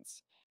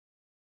essence.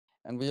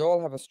 And we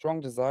all have a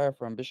strong desire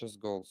for ambitious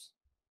goals.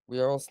 We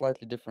are all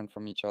slightly different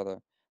from each other,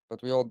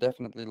 but we all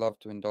definitely love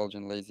to indulge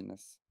in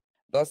laziness.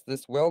 Thus,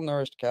 this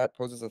well-nourished cat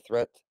poses a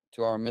threat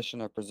to our mission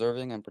of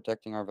preserving and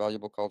protecting our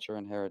valuable culture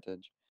and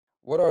heritage.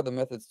 What are the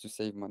methods to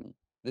save money?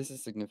 This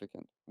is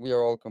significant. We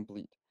are all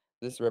complete.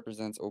 This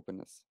represents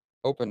openness.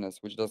 Openness,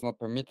 which does not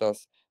permit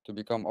us to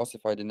become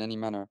ossified in any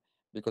manner,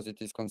 because it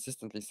is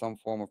consistently some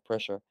form of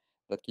pressure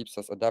that keeps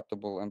us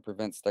adaptable and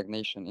prevents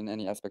stagnation in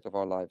any aspect of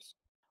our lives.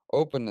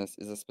 Openness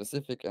is a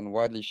specific and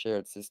widely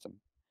shared system.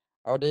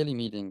 Our daily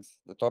meetings,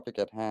 the topic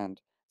at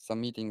hand,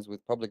 some meetings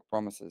with public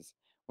promises,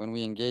 when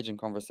we engage in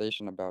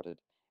conversation about it,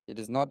 it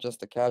is not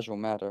just a casual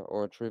matter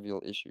or a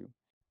trivial issue.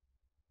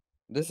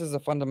 This is a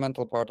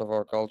fundamental part of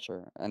our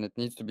culture, and it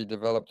needs to be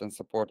developed and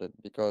supported,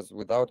 because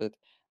without it,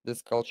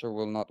 this culture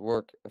will not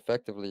work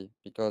effectively,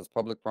 because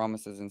public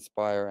promises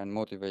inspire and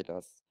motivate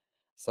us.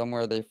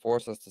 Somewhere they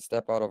force us to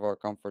step out of our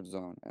comfort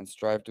zone and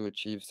strive to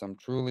achieve some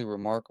truly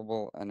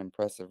remarkable and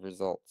impressive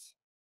results.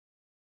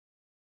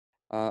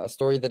 A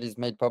story that is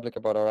made public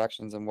about our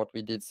actions and what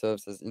we did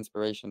serves as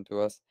inspiration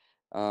to us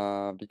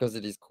because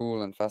it is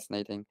cool and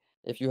fascinating.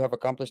 If you have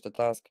accomplished a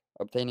task,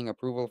 obtaining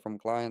approval from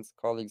clients,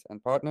 colleagues,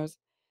 and partners,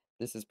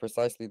 this is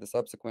precisely the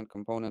subsequent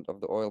component of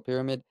the oil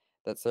pyramid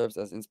that serves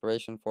as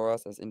inspiration for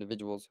us as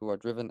individuals who are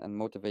driven and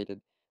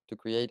motivated to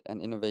create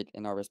and innovate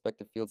in our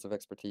respective fields of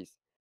expertise.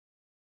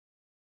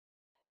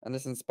 And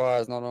this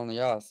inspires not only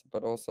us,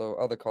 but also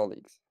other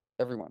colleagues,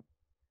 everyone.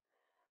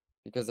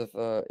 Because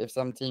if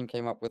some team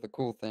came up with a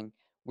cool thing,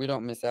 we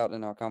don't miss out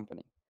in our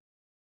company.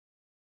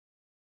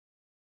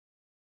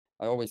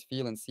 I always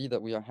feel and see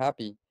that we are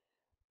happy.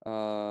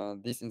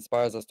 This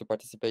inspires us to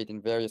participate in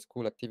various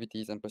cool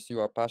activities and pursue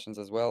our passions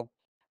as well.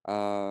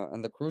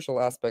 And the crucial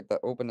aspect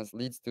that openness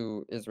leads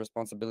to is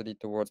responsibility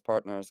towards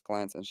partners,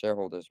 clients, and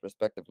shareholders,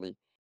 respectively.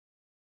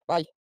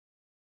 Bye.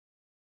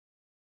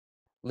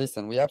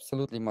 Listen, we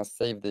absolutely must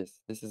save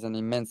this. This is an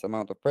immense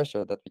amount of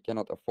pressure that we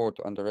cannot afford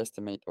to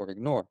underestimate or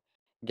ignore.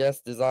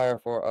 Guests desire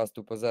for us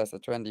to possess a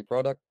trendy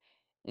product.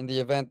 In the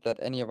event that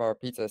any of our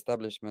pizza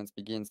establishments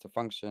begins to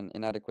function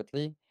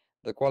inadequately,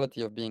 the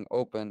quality of being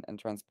open and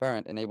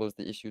transparent enables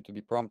the issue to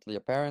be promptly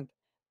apparent,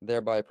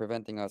 thereby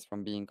preventing us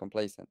from being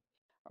complacent.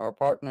 Our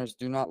partners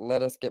do not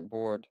let us get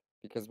bored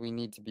because we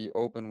need to be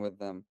open with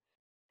them.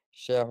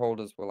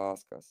 Shareholders will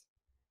ask us.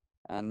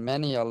 And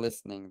many are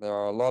listening. There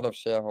are a lot of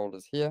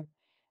shareholders here,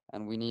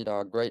 and we need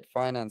our great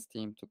finance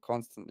team to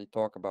constantly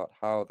talk about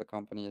how the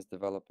company is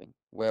developing,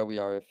 where we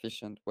are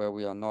efficient, where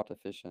we are not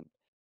efficient.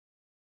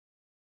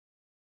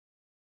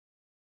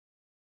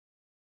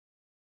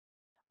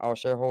 Our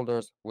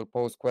shareholders will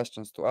pose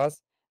questions to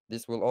us.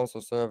 This will also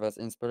serve as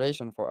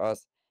inspiration for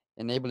us,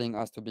 enabling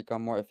us to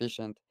become more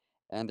efficient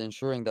and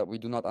ensuring that we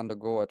do not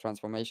undergo a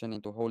transformation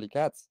into holy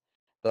cats.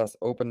 Thus,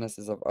 openness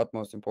is of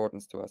utmost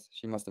importance to us.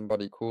 She must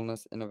embody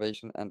coolness,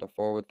 innovation, and a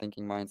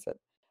forward-thinking mindset.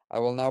 I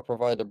will now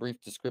provide a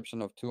brief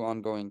description of two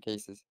ongoing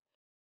cases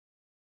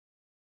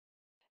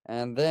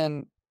and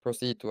then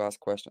proceed to ask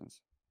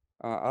questions.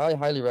 I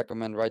highly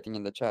recommend writing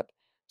in the chat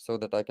so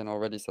that I can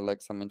already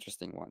select some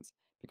interesting ones,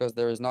 because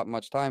there is not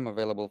much time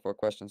available for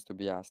questions to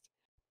be asked.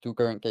 Two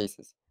current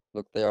cases.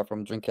 Look, they are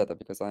from Drinketta,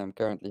 because I am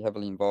currently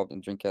heavily involved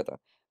in Drinketta.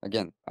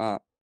 Again,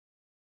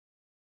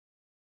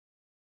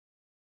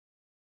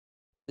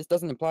 this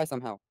doesn't imply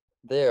somehow.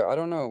 There, I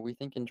don't know, we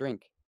think in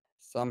drink.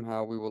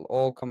 Somehow we will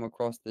all come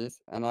across this,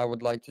 and I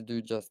would like to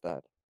do just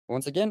that.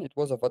 Once again, it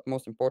was of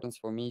utmost importance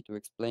for me to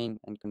explain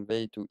and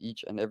convey to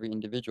each and every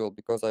individual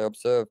because I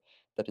observe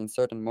that in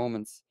certain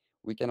moments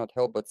we cannot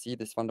help but see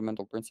this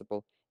fundamental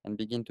principle and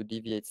begin to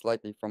deviate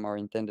slightly from our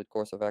intended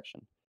course of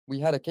action. We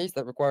had a case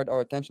that required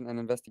our attention and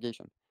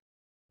investigation,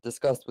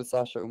 discussed with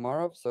Sasha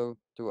Umarov, so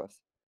to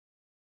us.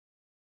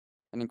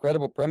 An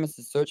incredible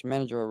premises search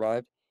manager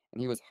arrived,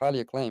 and he was highly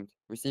acclaimed,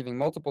 receiving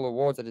multiple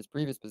awards at his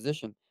previous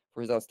position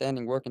for his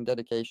outstanding work and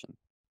dedication.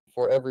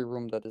 For every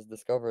room that is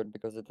discovered,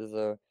 because it is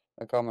a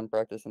common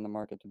practice in the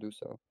market to do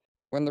so.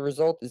 When the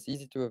result is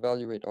easy to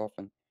evaluate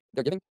often,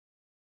 they're giving,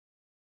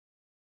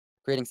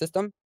 creating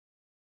system,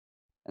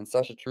 and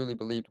Sasha truly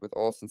believed with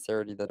all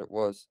sincerity that it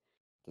was,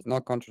 does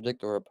not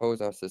contradict or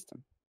oppose our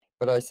system.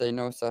 But I say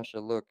no, Sasha,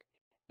 look,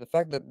 the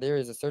fact that there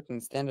is a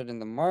certain standard in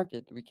the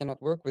market, we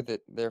cannot work with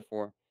it,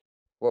 therefore.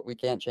 What we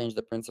can't change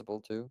the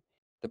principle to,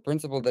 the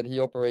principle that he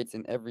operates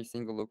in every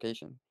single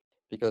location.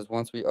 Because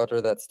once we utter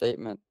that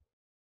statement,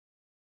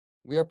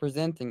 we are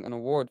presenting an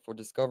award for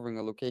discovering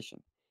a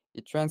location.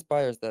 It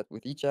transpires that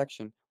with each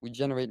action, we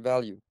generate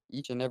value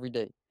each and every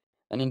day.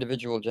 An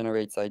individual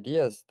generates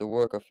ideas, the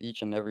work of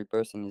each and every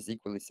person is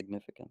equally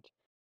significant.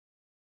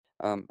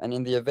 And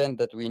in the event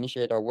that we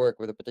initiate our work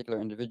with a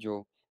particular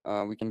individual,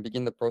 We can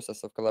begin the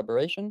process of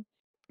collaboration,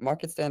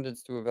 market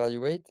standards to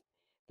evaluate,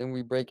 then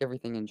we break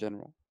everything in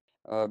general.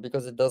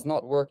 Because it does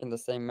not work in the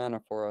same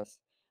manner for us.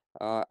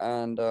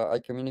 And I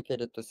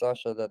communicated to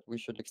Sasha that we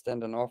should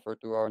extend an offer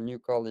to our new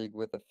colleague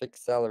with a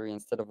fixed salary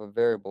instead of a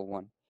variable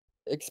one.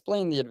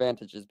 Explain the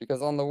advantages,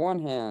 because on the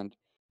one hand,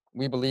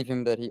 we believe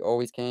him that he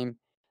always came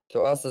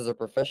to us as a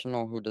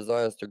professional who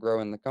desires to grow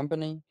in the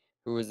company,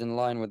 who is in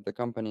line with the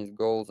company's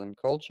goals and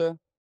culture,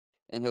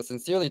 and he'll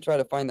sincerely try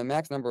to find the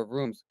max number of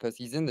rooms because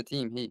he's in the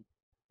team he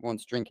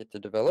wants Drink It to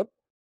develop,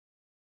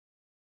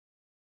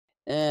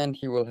 and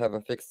he will have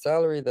a fixed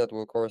salary that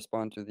will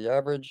correspond to the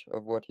average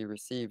of what he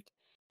received.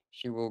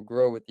 She will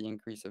grow with the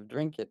increase of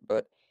Drink It,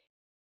 but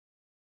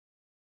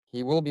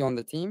he will be on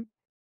the team.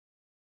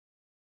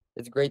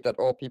 It's great that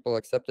all people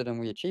accepted and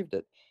we achieved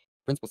it.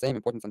 Principle same,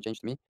 importance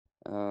unchanged to me.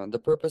 The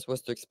purpose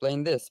was to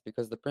explain this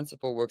because the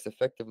principle works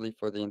effectively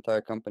for the entire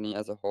company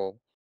as a whole.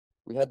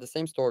 We had the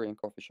same story in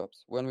coffee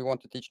shops. When we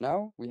want to teach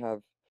now, we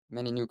have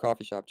many new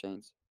coffee shop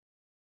chains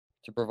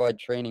to provide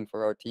training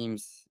for our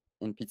teams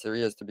in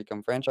pizzerias to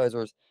become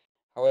franchisors.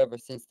 However,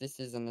 since this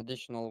is an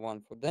additional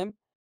one for them,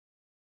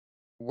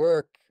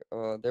 work,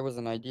 there was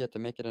an idea to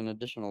make it an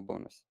additional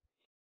bonus.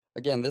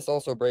 Again, this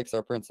also breaks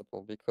our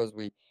principle because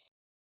we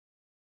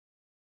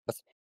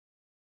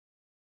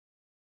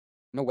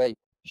no way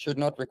should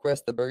not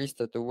request the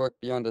barista to work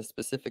beyond a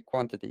specific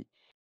quantity.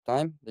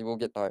 Time, they will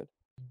get tired.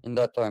 In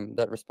that time,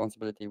 that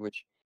responsibility,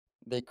 which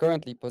they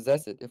currently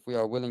possess it if we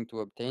are willing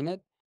to obtain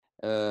it.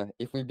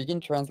 If we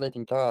begin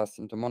translating tasks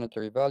into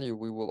monetary value,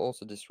 we will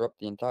also disrupt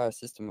the entire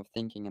system of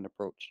thinking and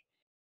approach.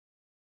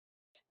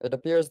 It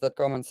appears that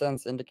common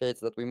sense indicates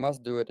that we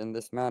must do it in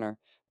this manner,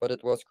 but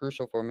it was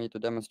crucial for me to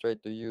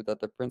demonstrate to you that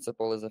the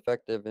principle is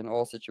effective in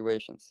all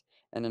situations,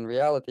 and in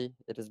reality,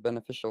 it is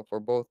beneficial for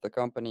both the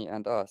company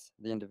and us,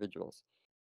 the individuals.